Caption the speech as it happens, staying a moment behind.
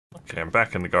Okay, I'm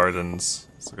back in the gardens.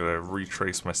 So I'm gonna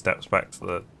retrace my steps back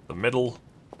to the middle.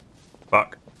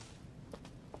 Fuck.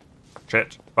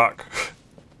 Shit. Fuck.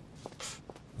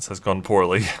 This has gone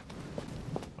poorly.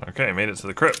 Okay, made it to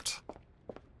the crypt.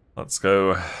 Let's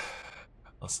go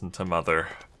listen to Mother.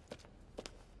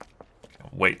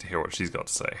 Can't wait to hear what she's got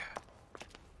to say.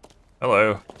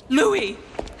 Hello. Louis!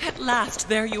 At last,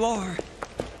 there you are.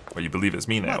 Well, you believe it's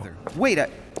me now. Mother, wait,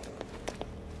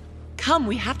 Come,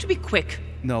 we have to be quick.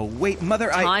 No, wait, Mother,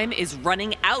 Time is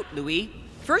running out, Louis.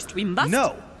 First, we must...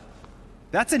 No!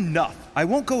 That's enough. I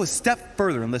won't go a step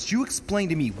further unless you explain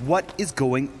to me what is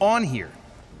going on here.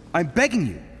 I'm begging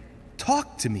you.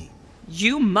 Talk to me.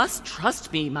 You must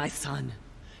trust me, my son.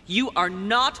 You are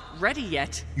not ready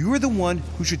yet. You are the one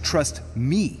who should trust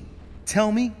me.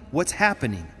 Tell me what's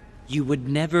happening. You would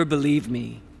never believe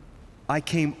me. I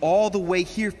came all the way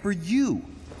here for you.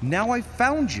 Now I've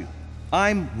found you.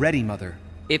 I'm ready, Mother.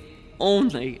 If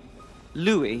only...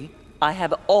 Louis, I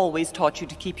have always taught you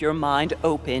to keep your mind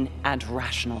open and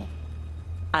rational.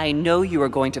 I know you are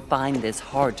going to find this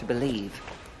hard to believe,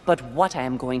 but what I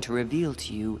am going to reveal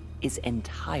to you is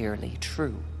entirely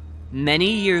true.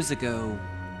 Many years ago,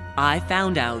 I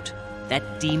found out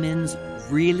that demons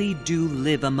really do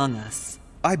live among us.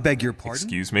 I beg your pardon?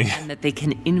 Excuse me. And that they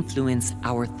can influence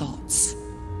our thoughts.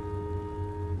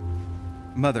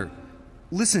 Mother,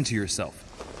 listen to yourself.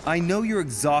 I know you're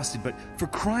exhausted, but for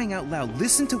crying out loud,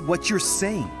 listen to what you're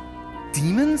saying.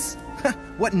 Demons?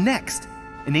 What next?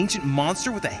 An ancient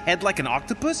monster with a head like an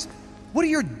octopus? What do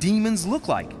your demons look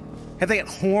like? Have they got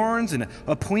horns and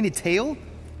a pointed tail?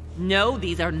 No,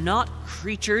 these are not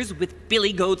creatures with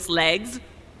billy goat's legs.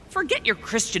 Forget your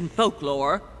Christian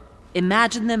folklore.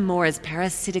 Imagine them more as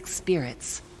parasitic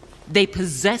spirits. They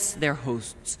possess their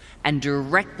hosts and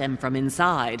direct them from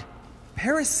inside.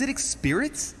 Parasitic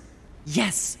spirits?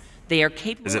 Yes, they are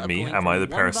capable of Is it me? going Am I the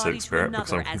from one body parasitic to spirit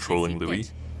because I'm another as they controlling see Louis?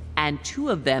 fit. And 2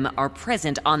 of them are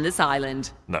present on this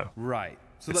island. No. Right.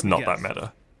 So It's let me not that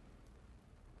guess.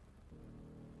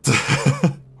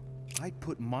 meta. I'd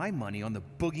put my money on the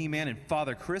boogeyman and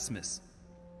Father Christmas.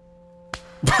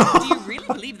 Do you really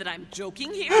believe that I'm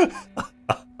joking here?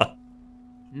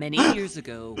 Many years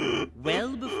ago,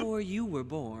 well before you were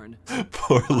born,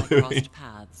 Poor I Louis. crossed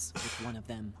paths with one of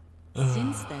them.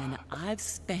 Since then, I've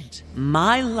spent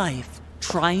my life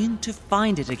trying to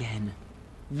find it again.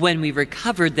 When we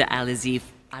recovered the Alizif,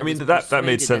 I mean, that made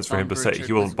persuaded sense that for him to Von say. Burchard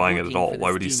He wasn't was buying it at working all. for Why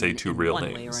this would he say demon 2 in real one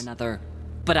way or names? another.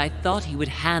 But I thought he would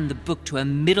hand the book to a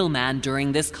middleman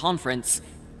during this conference.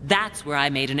 That's where I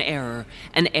made an error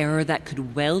that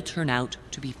could well turn out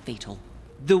to be fatal.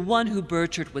 The one who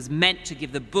Burchard was meant to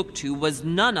give the book to was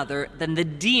none other than the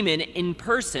demon in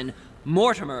person,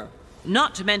 Mortimer.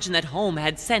 Not to mention that Holm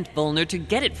had sent Volner to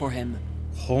get it for him.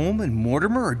 Holm and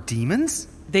Mortimer are demons?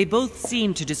 They both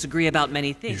seem to disagree about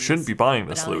many things. You shouldn't be buying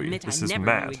this, but I'll Louis. admit This I is never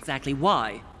mad. knew exactly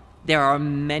why. There are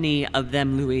many of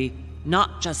them, Louis.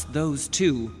 Not just those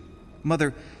 2.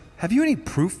 Mother, have you any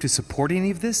proof to support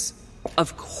any of this?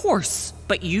 Of course,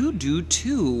 but you do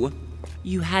too.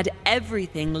 You had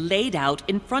everything laid out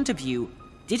in front of you.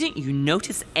 Didn't you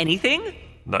notice anything?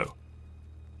 No.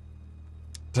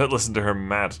 Don't listen to her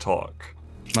mad talk.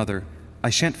 Mother, I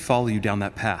shan't follow you down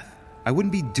that path. I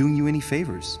wouldn't be doing you any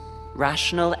favors.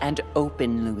 Rational and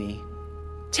open, Louis.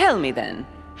 Tell me then,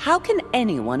 how can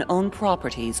anyone own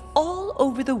properties all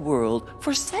over the world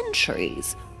for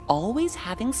centuries, always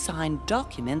having signed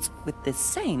documents with the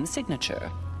same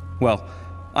signature? Well,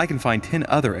 I can find 10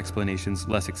 other explanations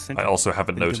less eccentric. I also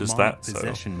haven't than noticed demonic that, so...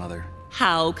 possession, Mother.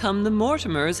 How come the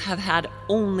Mortimers have had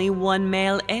only one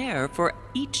male heir for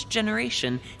each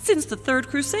generation since the Third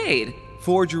Crusade?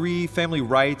 Forgery, family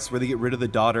rights, where they get rid of the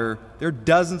daughter. There are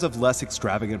dozens of less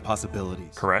extravagant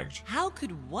possibilities. Correct. How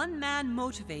could one man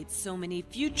motivate so many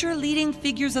future leading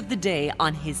figures of the day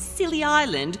on his silly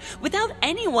island without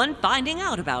anyone finding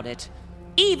out about it?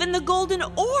 Even the Golden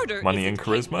Order Money isn't and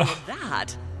charisma? capable of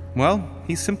that. Well,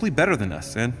 he's simply better than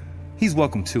us, and he's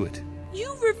welcome to it.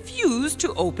 You refuse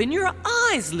to open your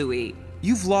eyes, Louis.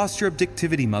 You've lost your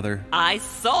objectivity, Mother. I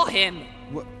saw him.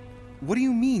 What do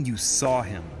you mean you saw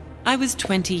him? I was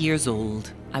 20 years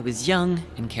old. I was young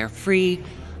and carefree.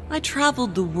 I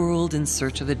traveled the world in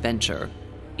search of adventure.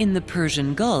 In the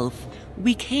Persian Gulf,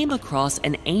 we came across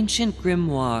an ancient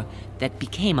grimoire that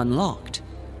became unlocked.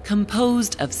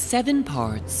 Composed of 7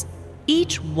 parts,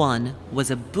 each one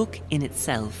was a book in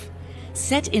itself,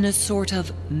 set in a sort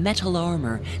of metal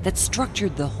armor that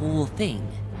structured the whole thing.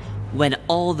 When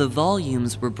all the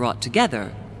volumes were brought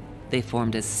together, they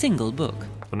formed a single book.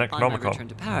 The On my Necronomicon. return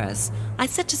to Paris, I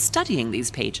set to studying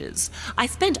these pages. I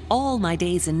spent all my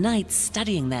days and nights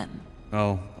studying them.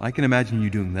 Oh, I can imagine you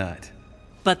doing that.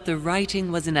 But the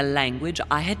writing was in a language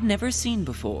I had never seen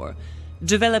before,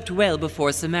 developed well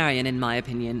before Sumerian in my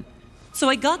opinion. So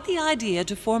I got the idea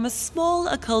to form a small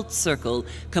occult circle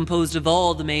composed of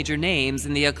all the major names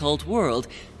in the occult world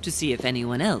to see if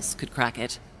anyone else could crack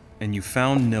it. And you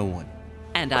found no one.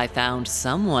 And I found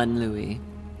someone, Louis.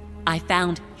 I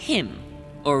found him,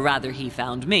 or rather he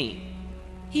found me.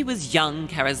 He was young,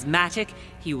 charismatic,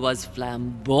 he was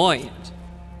flamboyant.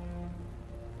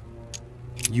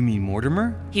 You mean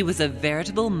Mortimer? He was a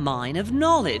veritable mine of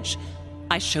knowledge.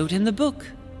 I showed him the book,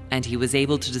 and he was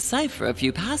able to decipher a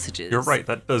few passages. You're right,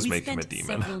 that does We make him a spent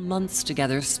demon. several months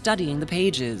together studying the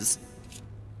pages.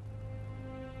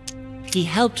 He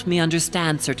helped me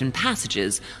understand certain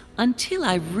passages until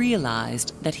I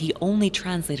realized that he only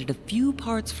translated a few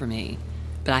parts for me.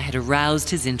 But I had aroused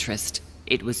his interest.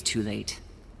 It was too late.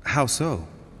 How so?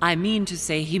 I mean to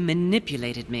say he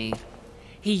manipulated me.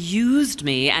 He used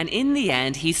me, and in the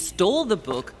end, he stole the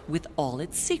book with all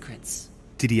its secrets.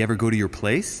 Did he ever go to your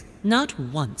place? Not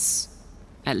once.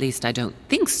 At least I don't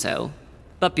think so.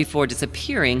 But before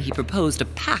disappearing, he proposed a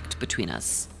pact between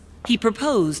us. He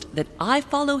proposed that I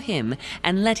follow him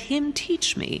and let him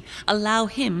teach me, allow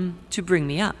him to bring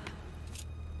me up.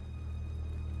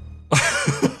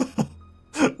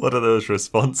 What are those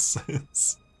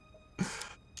responses?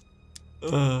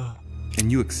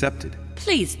 And you accepted.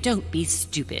 Please don't be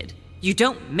stupid. You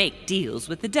don't make deals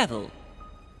with the devil.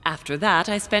 After that,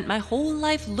 I spent my whole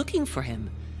life looking for him.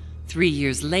 3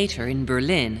 years later, in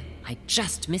Berlin, I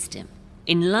just missed him.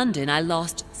 In London, I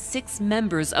lost 6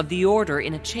 members of the order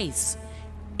in a chase.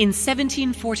 In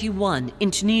 1741,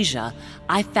 in Tunisia,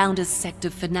 I found a sect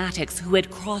of fanatics who had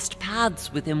crossed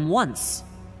paths with him once.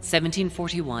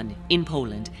 1741, in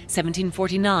Poland.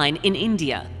 1749, in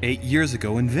India. 8 years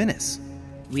ago in Venice.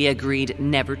 We agreed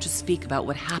never to speak about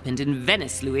what happened in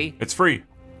Venice, Louis. It's free.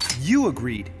 You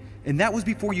agreed, and that was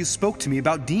before you spoke to me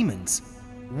about demons.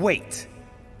 Wait,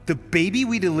 the baby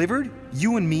we delivered,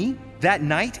 you and me, that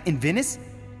night in Venice,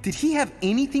 did he have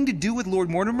anything to do with Lord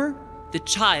Mortimer? The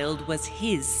child was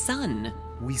his son.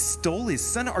 We stole his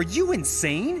son? Are you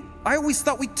insane? I always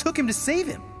thought we took him to save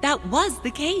him. That was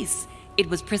the case. It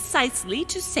was precisely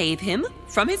to save him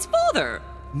from his father.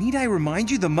 Need I remind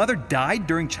you the mother died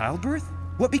during childbirth?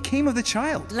 What became of the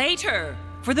child? Later.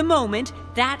 For the moment,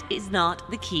 that is not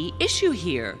the key issue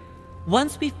here.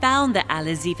 Once we found the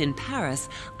Al-Azif in Paris,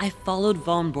 I followed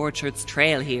von Borchart's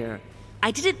trail here. I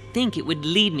didn't think it would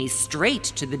lead me straight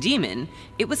to the demon.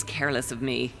 It was careless of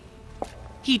me.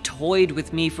 He toyed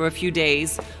with me for a few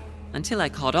days, until I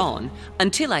caught on,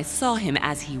 until I saw him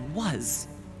as he was.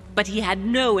 But he had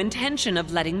no intention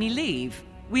of letting me leave.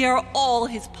 We are all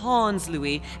his pawns,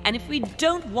 Louis, and if we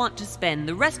don't want to spend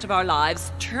the rest of our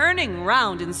lives turning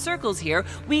round in circles here,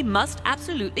 we must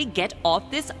absolutely get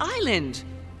off this island.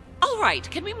 All right,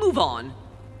 can we move on?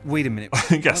 Wait a minute.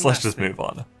 I guess One let's last just thing. move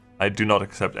on. I do not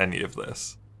accept any of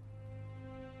this.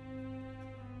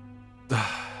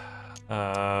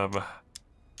 I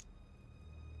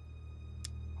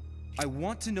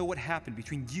want to know what happened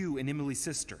between you and Emily's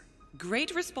sister.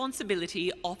 Great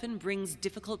responsibility often brings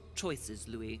difficult choices,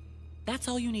 Louis. That's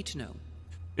all you need to know.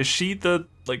 Is she the,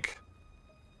 like,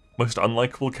 most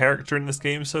unlikable character in this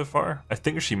game so far? I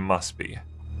think she must be.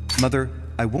 Mother,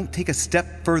 I won't take a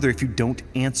step further if you don't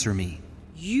answer me.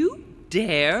 You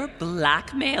dare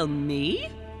blackmail me?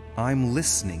 I'm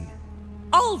listening.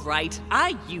 All right,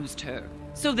 I used her.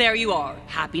 So there you are.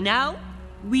 Happy now?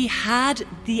 We had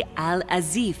the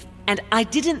Al-Azif, and I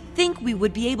didn't think we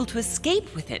would be able to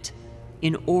escape with it.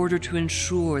 In order to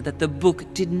ensure that the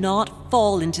book did not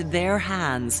fall into their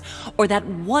hands, or that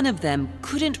one of them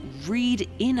couldn't read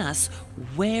in us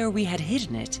where we had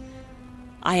hidden it,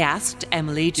 I asked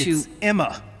Emily to... It's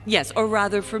Emma. Yes, or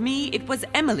rather for me, it was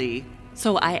Emily.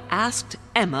 So I asked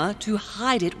Emma to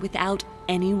hide it without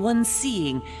anyone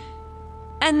seeing.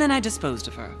 And then I disposed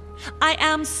of her. I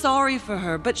am sorry for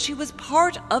her, but she was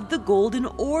part of the Golden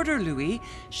Order, Louis.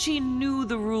 She knew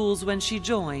the rules when she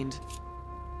joined.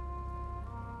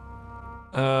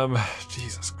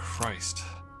 Jesus Christ.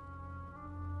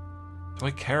 Do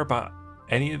I care about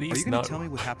any of these? Are you going to tell me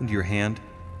what happened to your hand?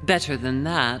 Better than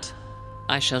that,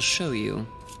 I shall show you.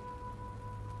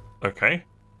 Okay.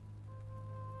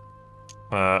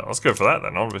 Let's go for that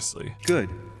then, obviously. Good.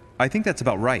 I think that's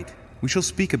about right. We shall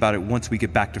speak about it once we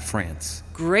get back to France.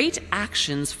 Great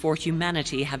actions for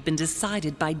humanity have been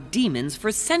decided by demons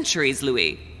for centuries,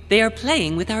 Louis. They are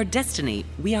playing with our destiny.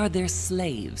 We are their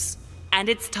slaves. And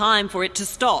it's time for it to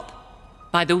stop.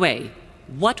 By the way,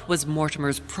 what was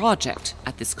Mortimer's project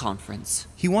at this conference?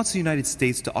 He wants the United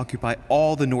States to occupy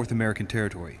all the North American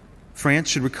territory. France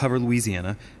should recover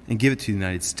Louisiana and give it to the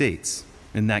United States.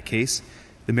 In that case,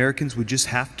 The Americans would just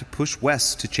have to push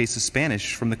west to chase the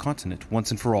Spanish from the continent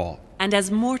once and for all. And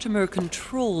as Mortimer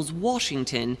controls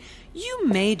Washington, you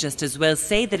may just as well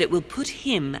say that it will put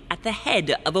him at the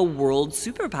head of a world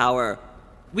superpower.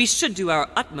 We should do our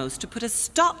utmost to put a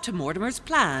stop to Mortimer's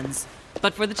plans.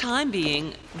 But for the time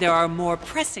being, there are more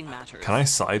pressing matters. Can I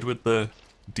side with the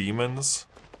demons?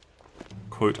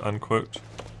 Quote unquote.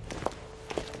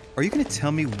 Are you going to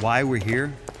tell me why we're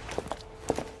here?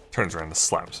 Turns around and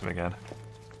slaps him again.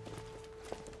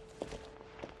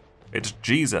 It's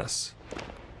Jesus.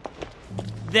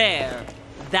 There.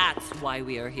 That's why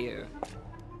we are here.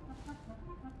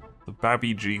 The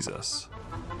baby Jesus.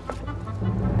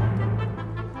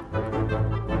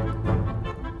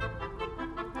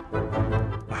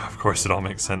 Of course it all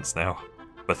makes sense now.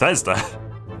 Bethesda.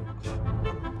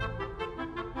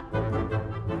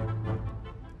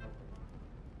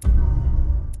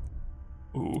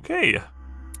 Okay.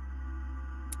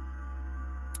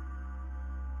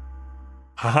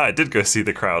 Haha, I did go see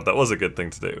the crowd. That was a good thing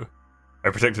to do. I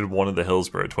protected one of the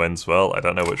Hillsborough twins. Well, I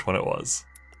don't know which one it was.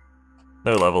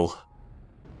 No level.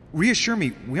 Reassure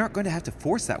me, we aren't going to have to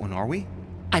force that one, are we?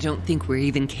 I don't think we're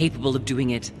even capable of doing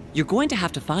it. You're going to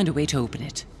have to find a way to open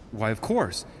it. Why, of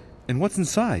course. And what's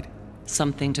inside?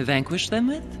 Something to vanquish them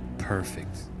with?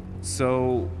 Perfect.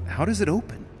 So, how does it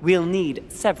open? We'll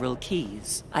need several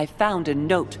keys. I found a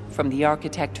note from the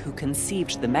architect who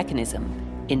conceived the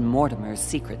mechanism in Mortimer's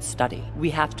secret study. We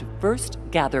have to first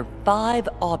gather 5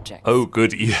 objects. Oh,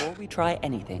 goody. Before we try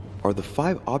anything. Are the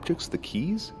 5 objects the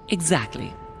keys?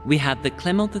 Exactly. We have the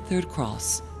Clement III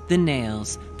cross, the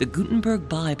nails, the Gutenberg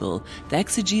Bible, the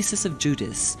exegesis of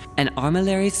Judas, an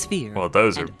armillary sphere. Well,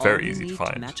 those are and very all we easy to need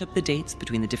find. match up the dates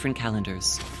between the different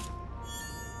calendars.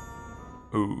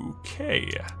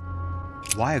 Okay.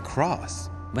 Why a cross?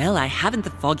 Well, I haven't the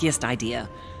foggiest idea,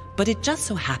 but it just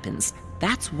so happens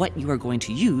that's what you are going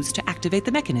to use to activate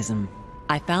the mechanism.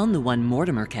 I found the one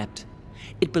Mortimer kept.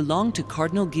 It belonged to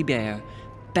Cardinal Guibert,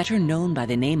 better known by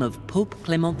the name of Pope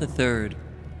Clement III.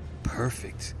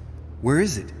 Perfect. Where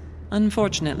is it?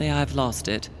 Unfortunately, I've lost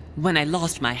it. When I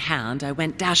lost my hand, I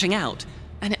went dashing out,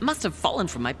 and it must have fallen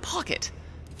from my pocket.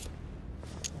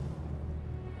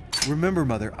 Remember,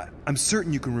 Mother. I'm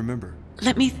certain you can remember.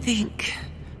 Let me think.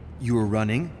 You were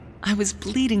running. I was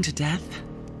bleeding to death.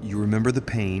 You remember the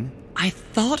pain. I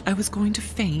thought I was going to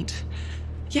faint.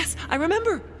 Yes, I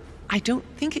remember. I don't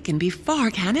think it can be far,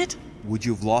 can it? Would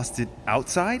you have lost it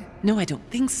outside? No, I don't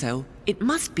think so. It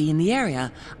must be in the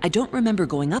area. I don't remember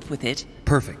going up with it.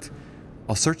 Perfect.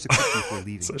 I'll search the crypt before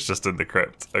leaving. So it's just in the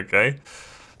crypt. Okay.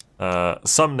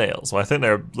 Some nails. Well, I think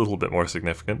they're a little bit more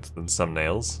significant than some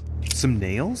nails. Some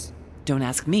nails? Don't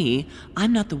ask me.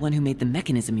 I'm not the one who made the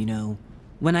mechanism, you know.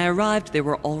 When I arrived, there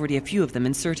were already a few of them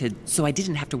inserted, so I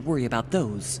didn't have to worry about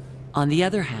those. On the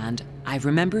other hand, I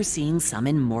remember seeing some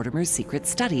in Mortimer's secret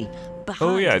study.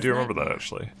 Oh yeah, I his do remember that library.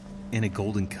 actually. In a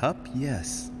golden cup?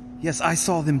 Yes. Yes, I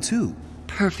saw them too.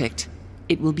 Perfect.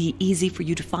 It will be easy for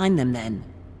you to find them then.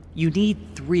 You need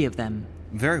 3 of them.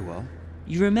 Very well.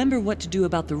 You remember what to do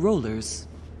about the rollers.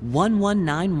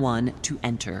 1191 to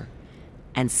enter,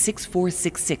 and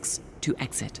 6466 to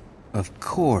exit. Of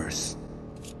course.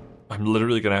 I'm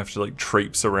literally gonna have to like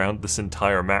traipse around this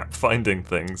entire map finding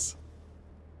things.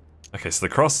 Okay, so the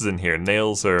cross is in here.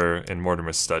 Nails are in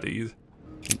Mortimer's study.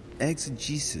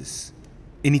 Exegesis.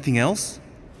 Anything else?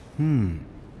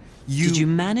 Did you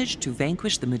manage to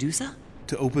vanquish the Medusa?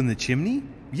 To open the chimney?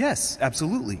 Yes,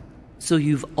 absolutely. So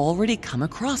you've already come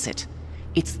across it.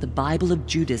 It's the Bible of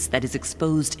Judas that is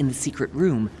exposed in the secret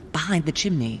room behind the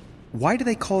chimney. Why do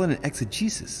they call it an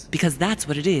exegesis? Because that's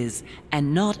what it is,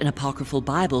 and not an apocryphal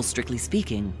Bible, strictly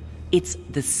speaking. It's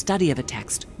the study of a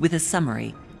text with a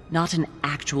summary, not an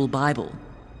actual Bible.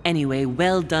 Anyway,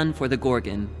 well done for the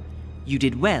Gorgon. You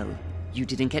did well. You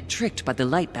didn't get tricked by the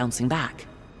light bouncing back.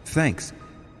 Thanks.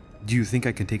 Do you think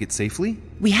I can take it safely?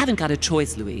 We haven't got a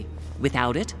choice, Louis.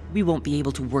 Without it, we won't be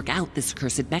able to work out this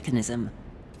cursed mechanism.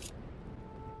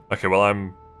 Okay, well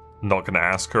I'm not going to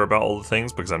ask her about all the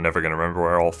things because I'm never going to remember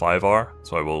where all 5 are.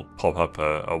 So I will pop up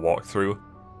a walkthrough,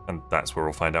 and that's where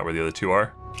we'll find out where the other 2 are.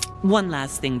 One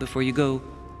last thing before you go.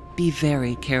 Be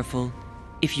very careful.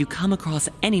 If you come across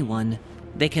anyone,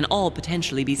 they can all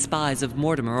potentially be spies of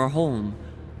Mortimer or Holm.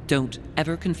 Don't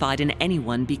ever confide in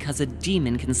anyone because a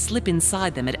demon can slip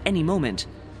inside them at any moment.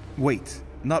 Wait,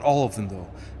 not all of them though.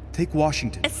 Take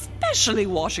Washington. Especially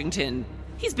Washington.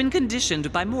 He's been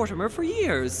conditioned by Mortimer for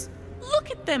years.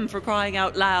 Look at them, for crying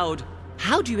out loud.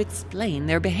 How do you explain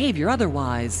their behavior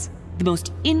otherwise? The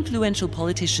most influential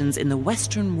politicians in the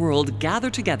Western world gather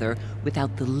together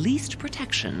without the least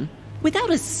protection, without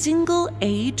a single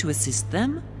aid to assist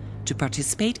them. to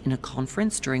participate in a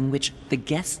conference during which the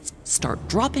guests start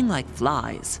dropping like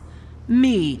flies.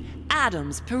 Me,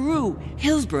 Adams, Peru,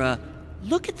 Hillsborough.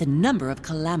 Look at the number of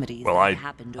calamities Well, that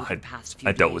happened over the past few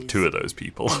I dealt with days. 2 of those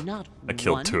people. And not I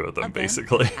killed one 2 of them, them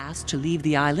basically. asked to leave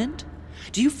the island?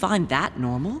 Do you find that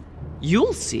normal?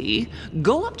 You'll see.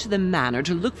 Go up to the manor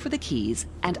to look for the keys,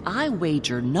 and I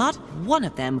wager not one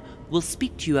of them will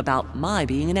speak to you about my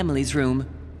being in Emily's room.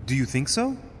 Do you think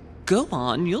so? Go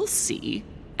on, you'll see.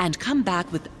 And come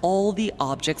back with all the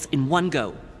objects in one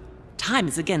go. Time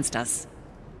is against us.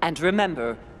 And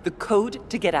remember, the code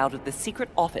to get out of the secret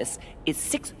office is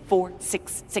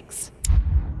 6466.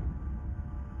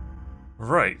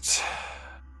 Right.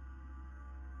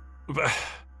 But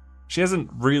she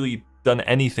hasn't really done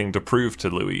anything to prove to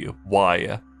Louis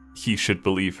why he should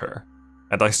believe her.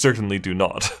 And I certainly do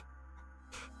not.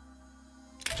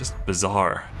 Just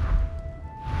bizarre.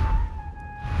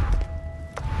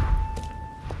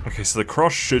 Okay, so the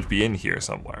cross should be in here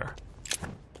somewhere.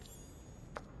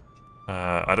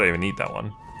 I don't even need that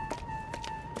one.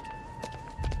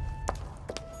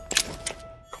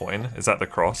 Coin? Is that the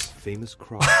cross? Famous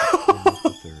cross. the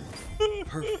third.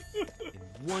 Perfect.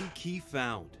 And 1 key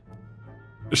found.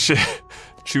 She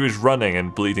was running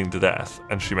and bleeding to death,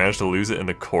 and she managed to lose it in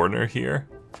the corner here.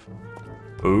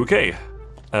 Okay.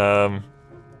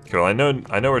 Cool. I know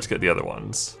where to get the other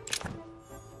ones.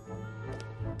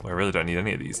 Well, I really don't need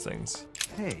any of these things.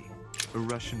 Hey, a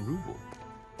Russian ruble.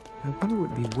 I wonder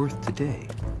what it'd be worth today.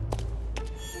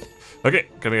 Okay,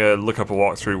 gonna look up a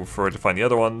walkthrough for to find the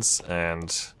other ones,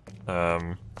 and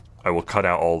I will cut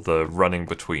out all the running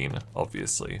between,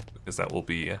 obviously, because that will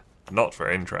be not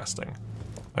very interesting.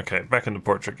 Okay, back in the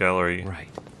portrait gallery. Right.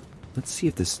 Let's see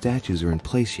if the statues are in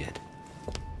place yet.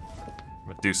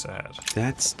 Medusa head.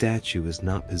 That statue is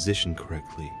not positioned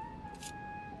correctly.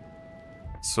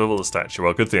 Swivel the statue.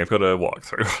 Well, good thing I've got a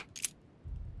walkthrough.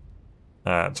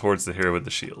 Towards the hero with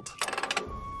the shield.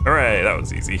 Hooray, that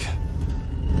was easy.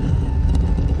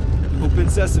 Open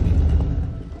sesame.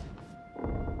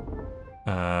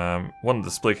 One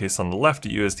display case on the left,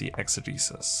 you use the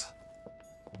exegesis.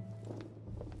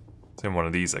 It's in one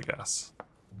of these, I guess.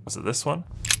 Was it this one?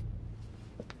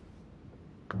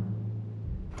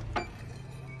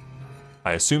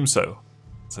 I assume so,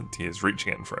 since he is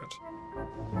reaching in for it.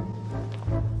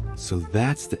 So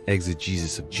that's the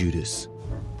exegesis of Judas.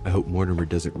 I hope Mortimer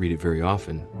doesn't read it very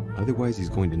often, otherwise he's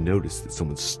going to notice that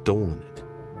someone's stolen it.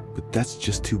 But that's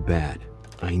just too bad.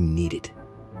 I need it.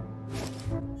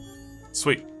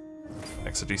 Sweet.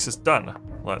 Exegesis done.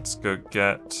 Let's go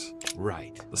get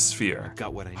Right. the sphere.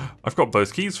 Got what I need. I've got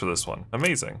both keys for this one.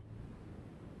 Amazing.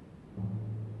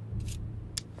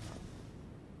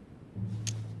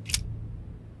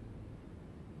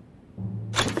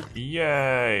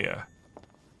 Yay!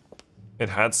 It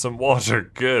had some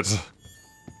water. Good.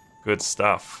 Good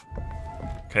stuff.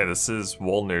 Okay, this is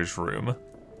Walner's room.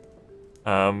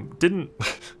 Didn't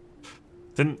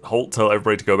Holt tell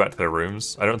everybody to go back to their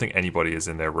rooms? I don't think anybody is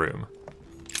in their room.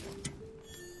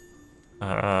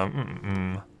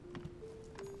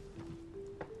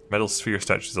 Metal sphere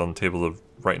statues on the table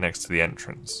right next to the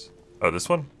entrance. Oh, this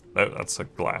one? No, that's a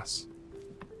glass.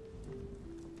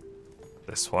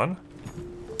 This one?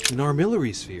 An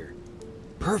armillary sphere.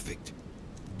 Perfect.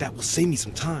 That will save me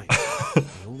some time. I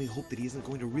only hope that he isn't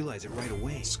going to realize it right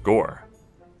away. Score.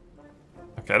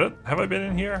 Okay, have I been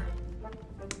in here?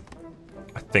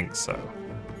 I think so.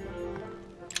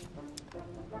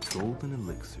 Golden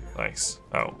elixir. Nice.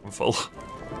 Oh, I'm full.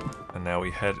 And now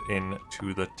we head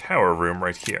into the tower room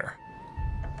right here.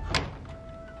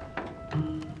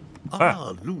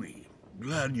 Ah, Louis.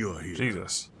 Glad you're here.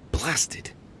 Jesus.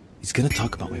 Blasted. He's gonna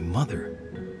talk about my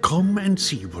mother. Come and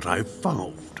see what I've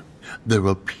found. There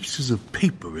are pieces of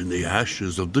paper in the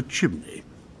ashes of the chimney.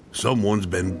 Someone's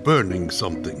been burning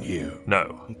something here.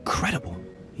 No. Incredible.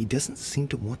 He doesn't seem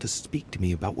to want to speak to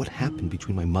me about what happened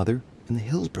between my mother and the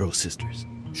Hillsborough sisters.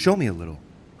 Show me a little.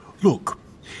 Look,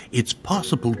 it's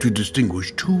possible to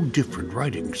distinguish 2 different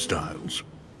writing styles.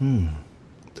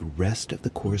 The rest of the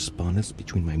correspondence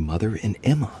between my mother and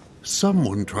Emma.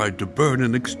 Someone tried to burn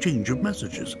an exchange of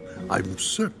messages. I'm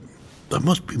certain. There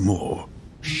must be more.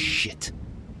 Shit.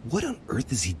 What on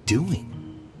earth is he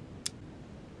doing?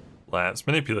 Let's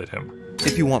manipulate him.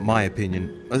 If you want my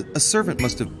opinion, a servant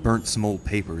must have burnt some old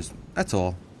papers. That's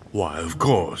all. Why, of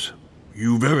course.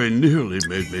 You very nearly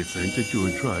made me think that you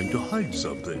were trying to hide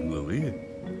something, Louis.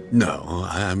 No,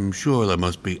 I'm sure there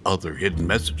must be other hidden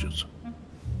messages.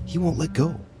 He won't let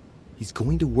go. He's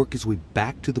going to work his way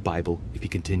back to the Bible if he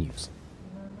continues.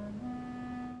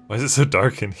 Why is it so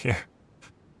dark in here?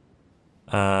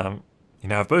 You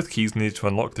now have both keys needed to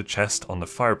unlock the chest on the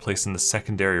fireplace in the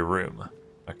secondary room.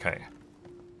 Okay.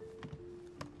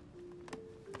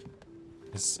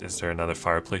 Is there another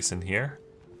fireplace in here?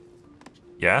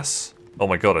 Yes? Oh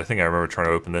my god, I think I remember trying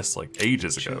to open this like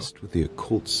ages ago. Chest with the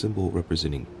occult symbol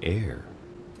representing air.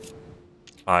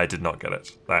 I did not get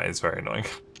it. That is very annoying.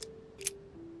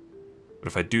 But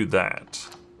if I do that...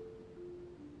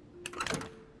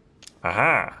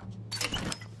 Aha!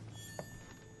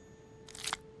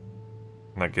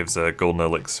 And that gives a golden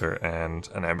elixir and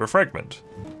an ember fragment.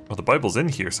 Oh, the Bible's in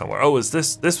here somewhere. Oh, is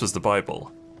this was the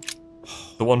Bible?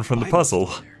 The one from the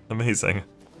puzzle. Amazing.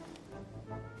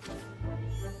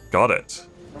 Got it.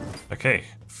 Okay.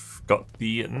 Got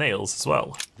the nails as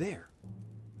well. There.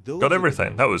 Got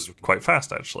everything. That was quite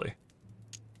fast, actually.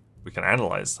 We can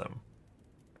analyze them.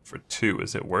 For 2,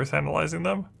 is it worth analyzing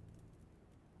them?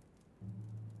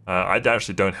 I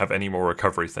actually don't have any more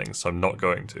recovery things, so I'm not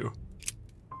going to.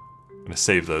 I'm going to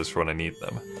save those for when I need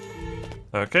them.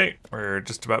 Okay, we're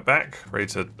just about back. Ready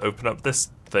to open up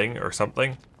this thing or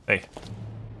something. Hey.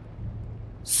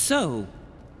 So,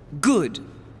 good.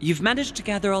 You've managed to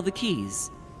gather all the keys.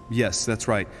 Yes, that's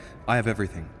right. I have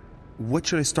everything. What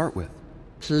should I start with?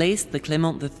 Place the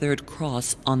Clement III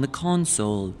cross on the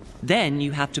console. Then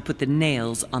you have to put the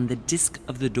nails on the disc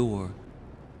of the door.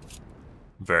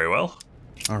 Very well.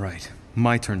 All right,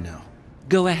 my turn now.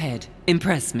 Go ahead.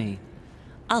 Impress me.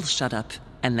 I'll shut up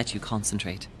and let you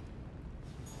concentrate.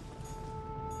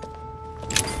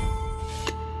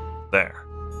 There.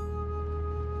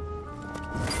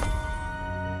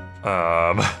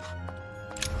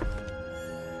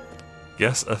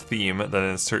 Guess a theme that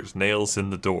inserts nails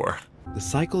in the door. The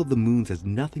cycle of the moons has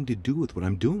nothing to do with what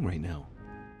I'm doing right now.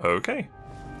 Okay.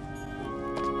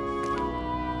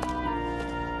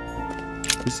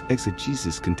 This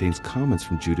exegesis contains comments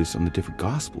from Judas on the different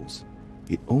Gospels.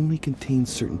 It only contains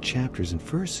certain chapters and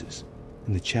verses,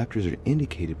 and the chapters are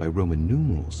indicated by Roman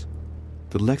numerals.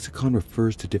 The lexicon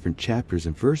refers to different chapters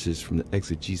and verses from the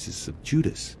exegesis of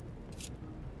Judas.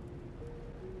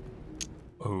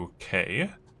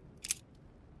 Okay.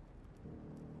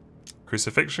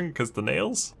 Crucifixion, because the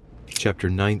nails? Chapter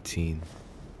 19,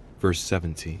 verse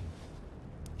 17.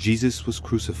 Jesus was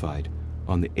crucified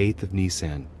on the 8th of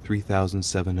Nisan,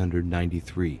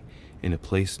 3793, in a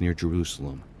place near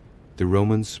Jerusalem. The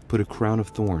Romans put a crown of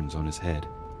thorns on his head.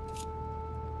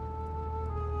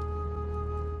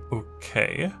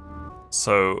 Okay.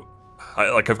 So,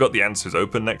 I've got the answers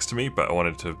open next to me, but I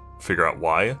wanted to figure out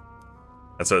why.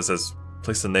 And so it says,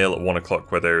 place a nail at 1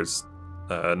 o'clock where there's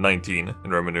 19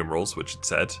 in Roman numerals, which it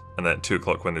said, and then at 2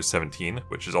 o'clock when there's 17,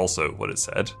 which is also what it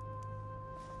said.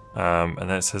 And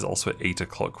then it says also at 8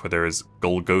 o'clock where there is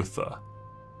Golgotha.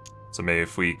 So maybe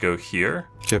if we go here.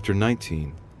 Chapter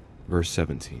 19, verse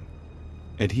 17.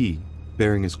 And he,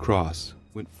 bearing his cross,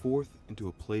 went forth into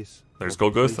a place. There's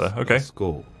Golgotha, okay.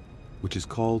 Skull, which is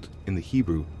called in the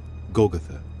Hebrew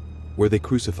Golgotha, where they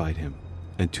crucified him,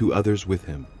 and 2 others with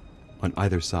him, on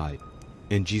either side,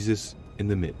 and Jesus in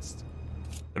the midst.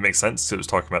 It makes sense. It was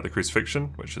talking about the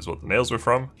crucifixion, which is what the nails were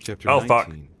from. Chapter oh, 19.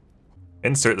 Fuck.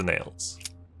 Insert the nails.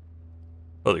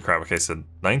 Holy crap. Okay, so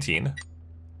 19,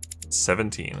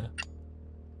 17,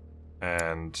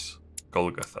 and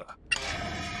Golgotha.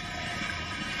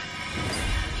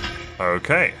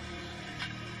 Okay.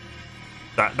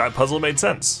 That puzzle made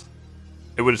sense.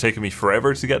 It would have taken me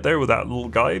forever to get there with that little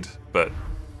guide, but...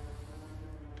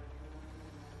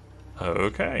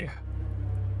 Okay.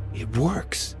 It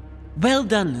works. Well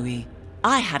done, Louis.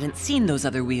 I hadn't seen those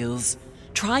other wheels.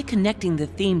 Try connecting the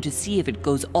theme to see if it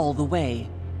goes all the way.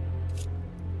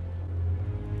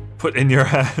 Put in your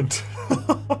hand.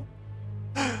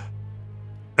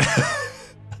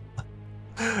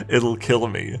 It'll kill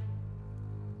me.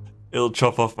 It'll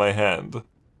chop off my hand.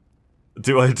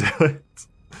 Do I do it?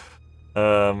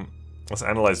 Let's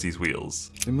analyze these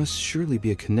wheels. There must surely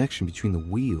be a connection between the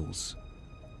wheels.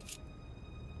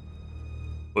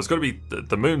 Well, it's got to be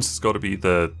the moon's. Has got to be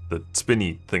the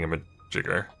spinny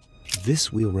thingamajigger.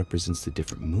 This wheel represents the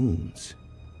different moons.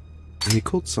 In the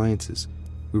occult sciences,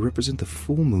 we represent the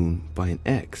full moon by an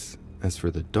X. As for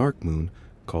the dark moon,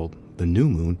 called the new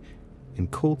moon, in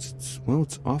cults,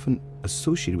 it's often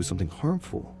associated with something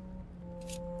harmful.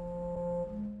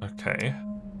 Okay.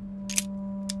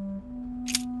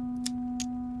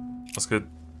 Let's go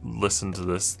listen to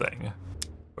this thing.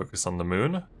 Focus on the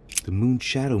moon. The moon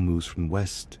shadow moves from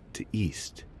west to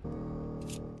east.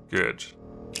 Good.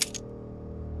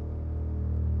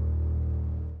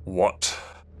 What?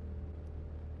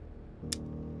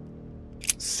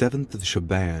 7th of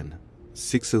Shaban,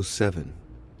 607,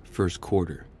 first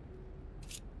quarter.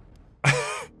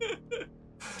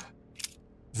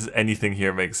 Does anything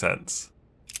here make sense?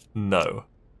 No.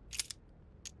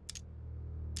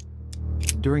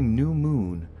 During new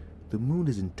moon, the moon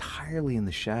is entirely in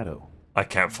the shadow. I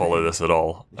can't follow this at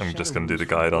all. The I'm just shadow going to do the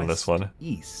moves from guide on this west one. to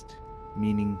east,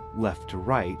 meaning left to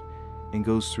right, and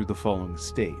goes through the following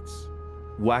states: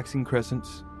 waxing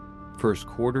crescents, first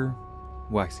quarter,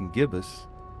 waxing gibbous,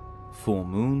 full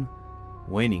moon,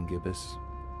 waning gibbous,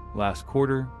 last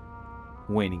quarter,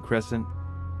 waning crescent,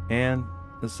 and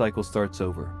the cycle starts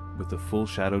over with the full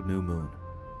shadowed new moon.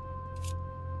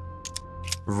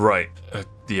 Right.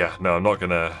 Yeah, no, I'm not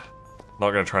gonna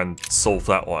try and solve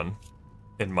that one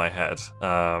in my head.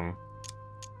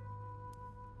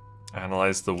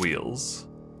 Analyze the wheels.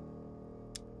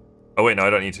 Oh wait, no, I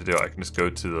don't need to do it. I can just go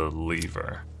to the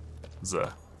lever.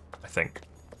 I think.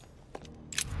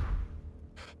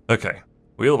 Okay.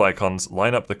 Wheel of icons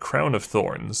line up the crown of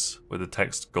thorns with the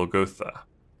text Golgotha.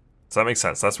 Does that make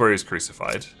sense? That's where he was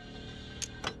crucified.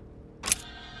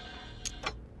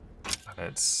 And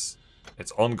it's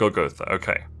on Golgotha.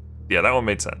 Okay. Yeah, that one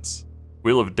made sense.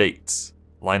 Wheel of dates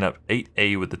line up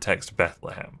 8A with the text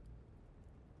Bethlehem.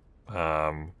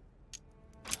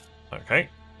 Okay.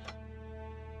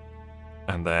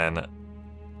 And then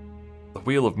the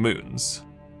Wheel of Moons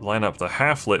line up the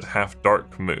half-lit,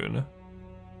 half-dark moon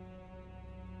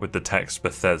with the text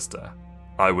Bethesda.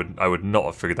 I would not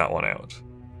have figured that one out.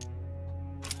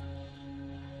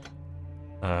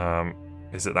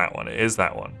 Is it that one? It is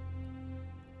that one.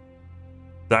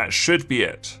 That should be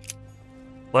it.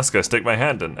 Let's go stick my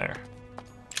hand in there.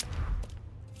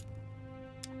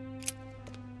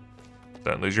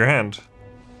 Don't lose your hand.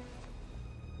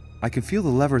 I can feel the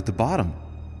lever at the bottom.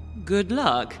 Good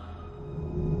luck.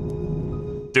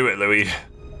 Do it, Louis.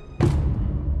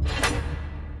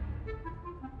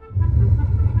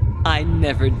 I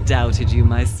never doubted you,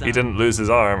 my son. He didn't lose his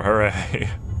arm, hooray.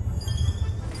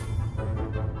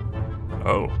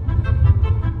 Oh.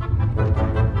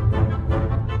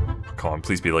 Come on,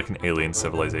 please be like an alien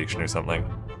civilization or something.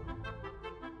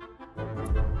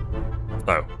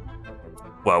 Oh.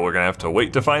 Well, we're gonna have to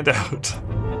wait to find out.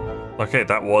 Okay,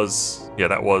 that was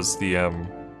the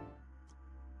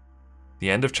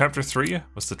end of chapter 3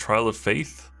 was the trial of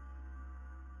faith.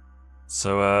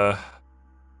 So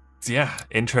yeah,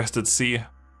 interested to see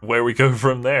where we go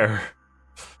from there.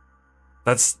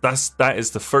 That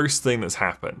is the first thing that's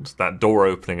happened. That door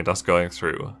opening and us going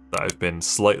through that I've been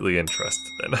slightly interested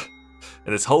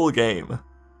in this whole game.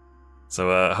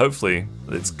 So hopefully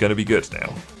it's gonna be good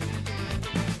now.